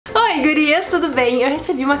gurias, tudo bem? Eu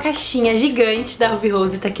recebi uma caixinha gigante da Ruby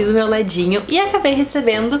Rose, tá aqui do meu ladinho, e acabei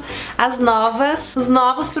recebendo os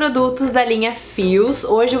novos produtos da linha Fios.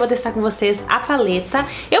 Hoje eu vou testar com vocês a paleta.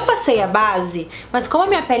 Eu passei a base, mas como a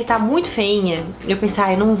minha pele tá muito feinha, eu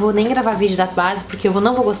pensei, eu não vou nem gravar vídeo da base, porque eu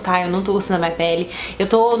não vou gostar, eu não tô gostando da minha pele. Eu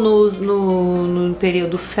tô no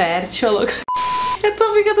período fértil, eu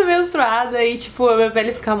tô ficando menstruada e, tipo, a minha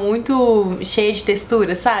pele fica muito cheia de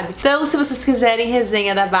textura, sabe? Então, se vocês quiserem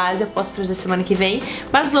resenha da base, eu posso trazer semana que vem.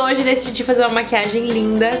 Mas hoje decidi fazer uma maquiagem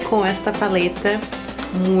linda com esta paleta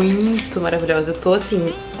muito maravilhosa. Eu tô, assim,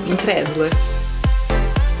 incrédula.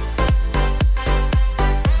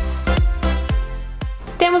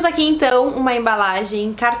 Temos aqui então uma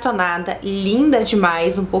embalagem cartonada linda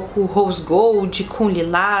demais, um pouco rose gold com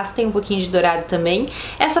lilás, tem um pouquinho de dourado também.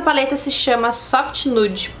 Essa paleta se chama Soft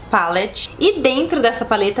Nude Palette e dentro dessa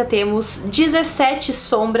paleta temos 17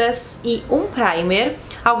 sombras e um primer.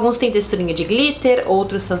 Alguns têm texturinha de glitter,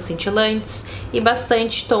 outros são cintilantes e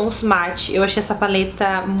bastante tons mate. Eu achei essa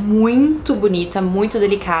paleta muito bonita, muito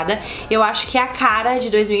delicada. Eu acho que é a cara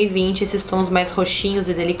de 2020, esses tons mais roxinhos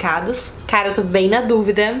e delicados. Cara, eu tô bem na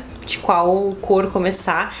dúvida de qual cor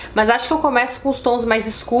começar, mas acho que eu começo com os tons mais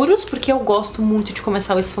escuros, porque eu gosto muito de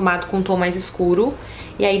começar o esfumado com um tom mais escuro,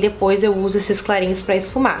 e aí depois eu uso esses clarinhos pra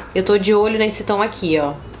esfumar. Eu tô de olho nesse tom aqui,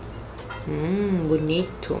 ó.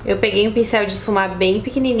 Bonito. Eu peguei um pincel de esfumar bem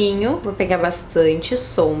pequenininho, vou pegar bastante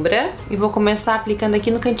sombra e vou começar aplicando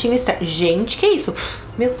aqui no cantinho externo. Gente, que isso?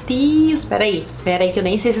 Meu Deus, peraí que eu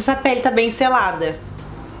nem sei se essa pele tá bem selada.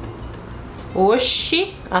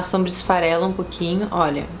 Oxi, a sombra esfarela um pouquinho,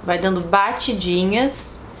 olha, vai dando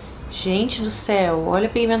batidinhas. Gente do céu, olha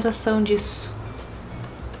a pigmentação disso.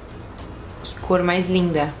 Que cor mais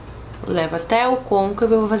linda. Levo até o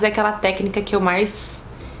côncavo e vou fazer aquela técnica que eu mais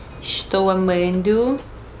estou amando.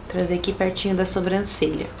 Trazer aqui pertinho da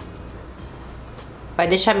sobrancelha. Vai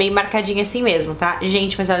deixar meio marcadinha assim mesmo, tá?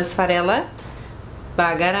 Gente, mas ela esfarela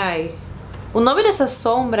bagarai. O nome dessa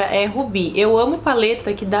sombra é Ruby. Eu amo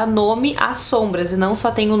paleta que dá nome às sombras e não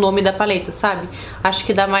só tem o nome da paleta, sabe? Acho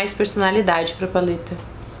que dá mais personalidade pra paleta.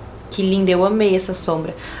 Que linda, eu amei essa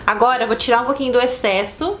sombra. Agora eu vou tirar um pouquinho do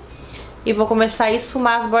excesso e vou começar a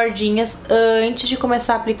esfumar as bordinhas antes de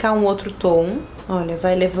começar a aplicar um outro tom. Olha,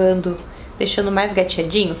 vai levando, deixando mais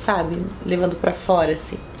gateadinho, sabe? Levando pra fora,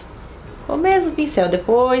 assim. Com o mesmo pincel.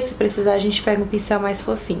 Depois, se precisar, a gente pega um pincel mais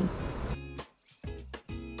fofinho.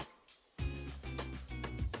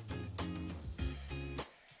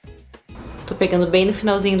 Tô pegando bem no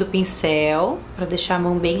finalzinho do pincel, pra deixar a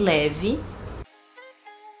mão bem leve.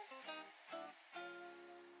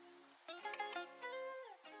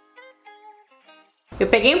 Eu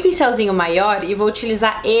peguei um pincelzinho maior e vou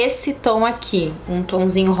utilizar esse tom aqui, um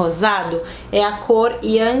tomzinho rosado, é a cor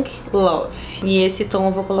Young Love. E esse tom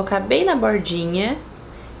eu vou colocar bem na bordinha.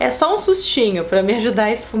 É só um sustinho pra me ajudar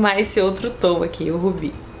a esfumar esse outro tom aqui, o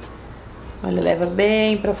Ruby. Olha, leva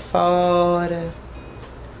bem pra fora.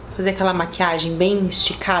 Fazer aquela maquiagem bem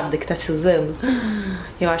esticada que tá se usando.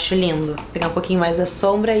 Eu acho lindo. Pegar um pouquinho mais da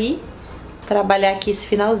sombra e trabalhar aqui esse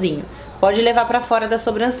finalzinho. Pode levar pra fora da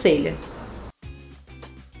sobrancelha.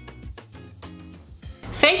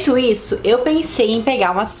 Feito isso, eu pensei em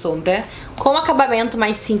pegar uma sombra com acabamento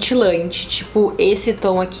mais cintilante, tipo esse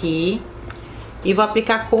tom aqui, e vou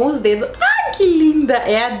aplicar com os dedos. Ai, que linda!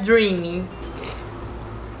 É a Dream.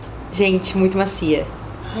 Gente, muito macia.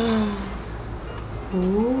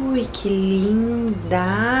 Ui, que linda!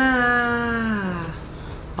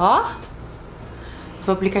 Ó!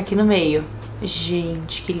 Vou aplicar aqui no meio.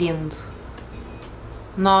 Gente, que lindo!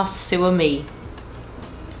 Nossa, eu amei.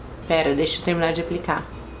 Pera, deixa eu terminar de aplicar.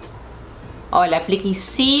 Olha, aplica em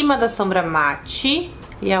cima da sombra mate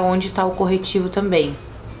e aonde tá o corretivo também.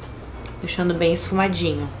 Deixando bem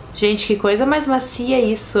esfumadinho. Gente, que coisa mais macia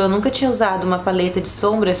isso. Eu nunca tinha usado uma paleta de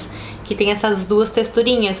sombras que tem essas duas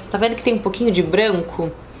texturinhas. Tá vendo que tem um pouquinho de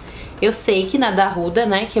branco? Eu sei que na da Ruda,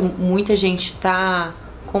 né, que muita gente tá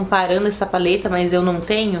comparando essa paleta, mas eu não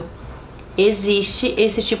tenho. Existe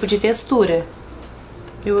esse tipo de textura.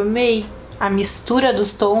 Eu amei. A mistura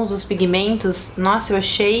dos tons, dos pigmentos, nossa, eu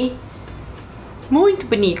achei muito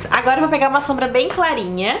bonito. Agora eu vou pegar uma sombra bem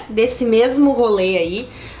clarinha, desse mesmo rolê aí.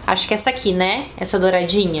 Acho que essa aqui, né? Essa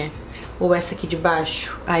douradinha. Ou essa aqui de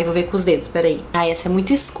baixo. Aí vou ver com os dedos, peraí. Ah, essa é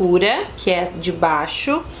muito escura, que é de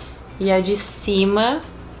baixo. E a de cima...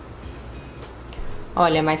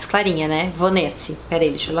 Olha, mais clarinha, né? Vou nesse. Peraí,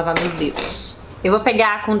 deixa eu lavar meus dedos. Eu vou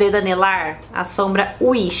pegar com o dedo anelar a sombra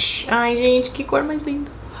Wish. Ai, gente, que cor mais linda.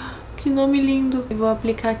 Que nome lindo. Eu vou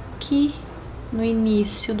aplicar aqui no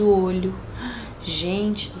início do olho.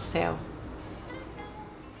 Gente do céu.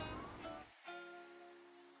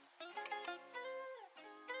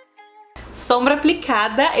 Sombra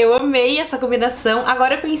aplicada, eu amei essa combinação.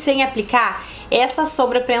 Agora eu pensei em aplicar essa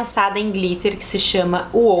sombra prensada em glitter que se chama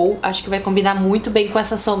Wow. Acho que vai combinar muito bem com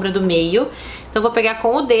essa sombra do meio. Então eu vou pegar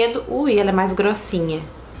com o dedo. Ui, ela é mais grossinha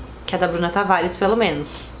que a da Bruna Tavares, pelo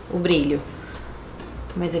menos, o brilho.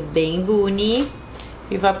 Mas é bem boni.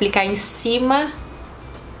 E vou aplicar em cima,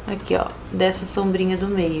 aqui ó, dessa sombrinha do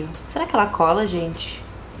meio. Será que ela cola, gente?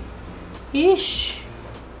 Ixi,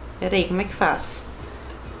 peraí, como é que faz?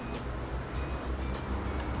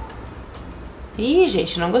 Ih,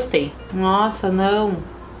 gente, não gostei. Nossa, não.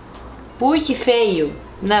 Ui, que feio.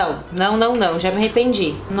 Não, não, não, não. Já me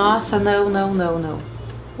arrependi. Nossa, não, não, não, não.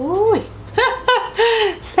 Ui.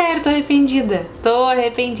 Certo, arrependida. Tô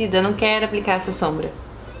arrependida. Não quero aplicar essa sombra.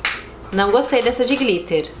 Não gostei dessa de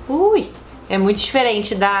glitter. Ui. É muito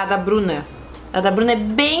diferente da Bruna. A da Bruna é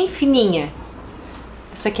bem fininha.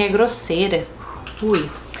 Essa aqui é grosseira. Ui.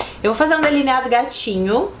 Eu vou fazer um delineado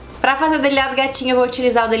gatinho. Pra fazer o delineado gatinho, eu vou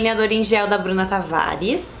utilizar o delineador em gel da Bruna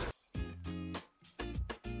Tavares.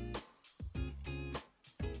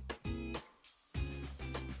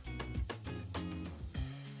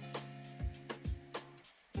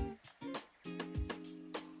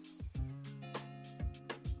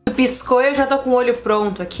 Piscou, eu já tô com o olho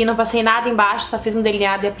pronto aqui, não passei nada embaixo, só fiz um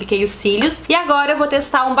delineado e apliquei os cílios. E agora eu vou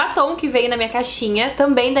testar um batom que veio na minha caixinha,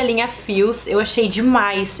 também da linha Fios, eu achei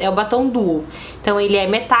demais, é o batom Duo. Então ele é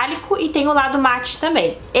metálico e tem o lado mate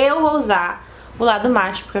também. Eu vou usar o lado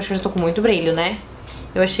mate, porque eu acho que eu já tô com muito brilho, né?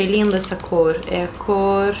 Eu achei linda essa cor, é a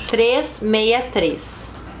cor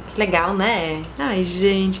 363. Que legal, né? Ai,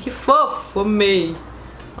 gente, que fofo, amei.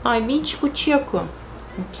 Ai, bem tico-tico.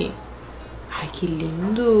 Aqui. Ai, que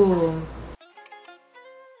lindo!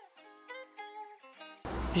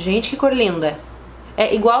 Gente, que cor linda!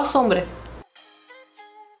 É igual a sombra.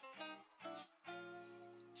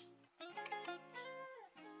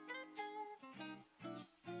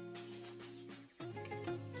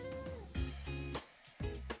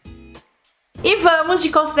 E vamos de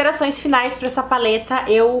considerações finais para essa paleta.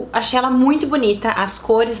 Eu achei ela muito bonita, as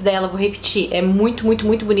cores dela, vou repetir, é muito, muito,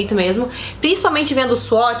 muito bonito mesmo. Principalmente vendo o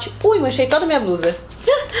swatch. Ui, manchei toda a minha blusa.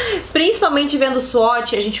 Principalmente vendo o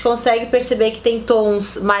swatch, a gente consegue perceber que tem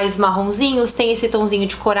tons mais marronzinhos, tem esse tonzinho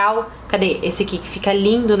de coral. Cadê? Esse aqui que fica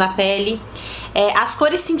lindo na pele. As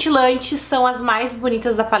cores cintilantes são as mais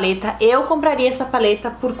bonitas da paleta. Eu compraria essa paleta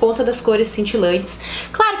por conta das cores cintilantes.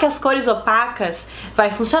 Claro que as cores opacas vai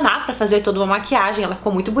funcionar pra fazer toda uma maquiagem, ela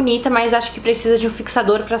ficou muito bonita, mas acho que precisa de um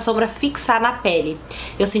fixador pra sombra fixar na pele.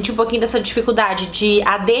 Eu senti um pouquinho dessa dificuldade de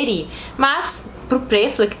aderir, mas pro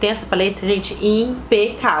preço que tem essa paleta, gente,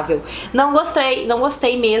 impecável. Não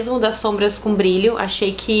gostei mesmo das sombras com brilho,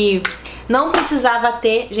 achei que não precisava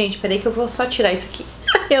ter... Gente, peraí que eu vou só tirar isso aqui.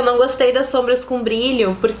 Eu não gostei das sombras com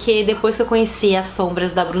brilho, porque depois que eu conheci as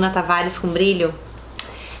sombras da Bruna Tavares com brilho,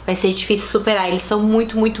 vai ser difícil superar, eles são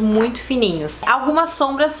muito, muito, muito fininhos. Algumas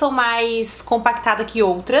sombras são mais compactadas que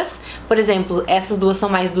outras, por exemplo, essas duas são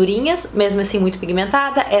mais durinhas, mesmo assim muito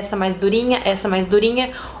pigmentada, essa mais durinha, essa mais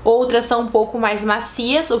durinha, outras são um pouco mais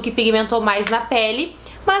macias, o que pigmentou mais na pele,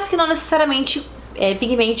 mas que não necessariamente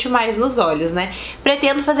pigmente mais nos olhos, né?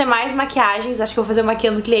 Pretendo fazer mais maquiagens, acho que eu vou fazer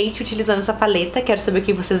maquiando o cliente utilizando essa paleta, quero saber o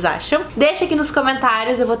que vocês acham. Deixa aqui nos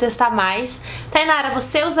comentários, eu vou testar mais. Tainara,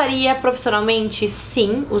 você usaria profissionalmente?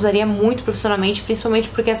 Sim, usaria muito profissionalmente, principalmente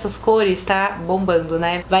porque essas cores tá bombando,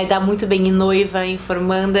 né? Vai dar muito bem em noiva, em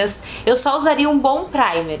formandas. Eu só usaria um bom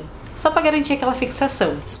primer, só pra garantir aquela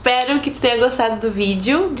fixação. Espero que tu tenha gostado do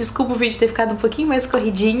vídeo. Desculpa o vídeo ter ficado um pouquinho mais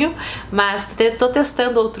corridinho, mas tô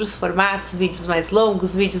testando outros formatos, vídeos mais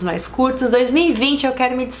longos, vídeos mais curtos. 2020 eu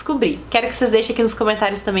quero me descobrir. Quero que vocês deixem aqui nos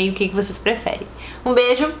comentários também o que vocês preferem. Um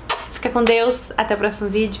beijo, fica com Deus, até o próximo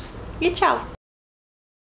vídeo e tchau!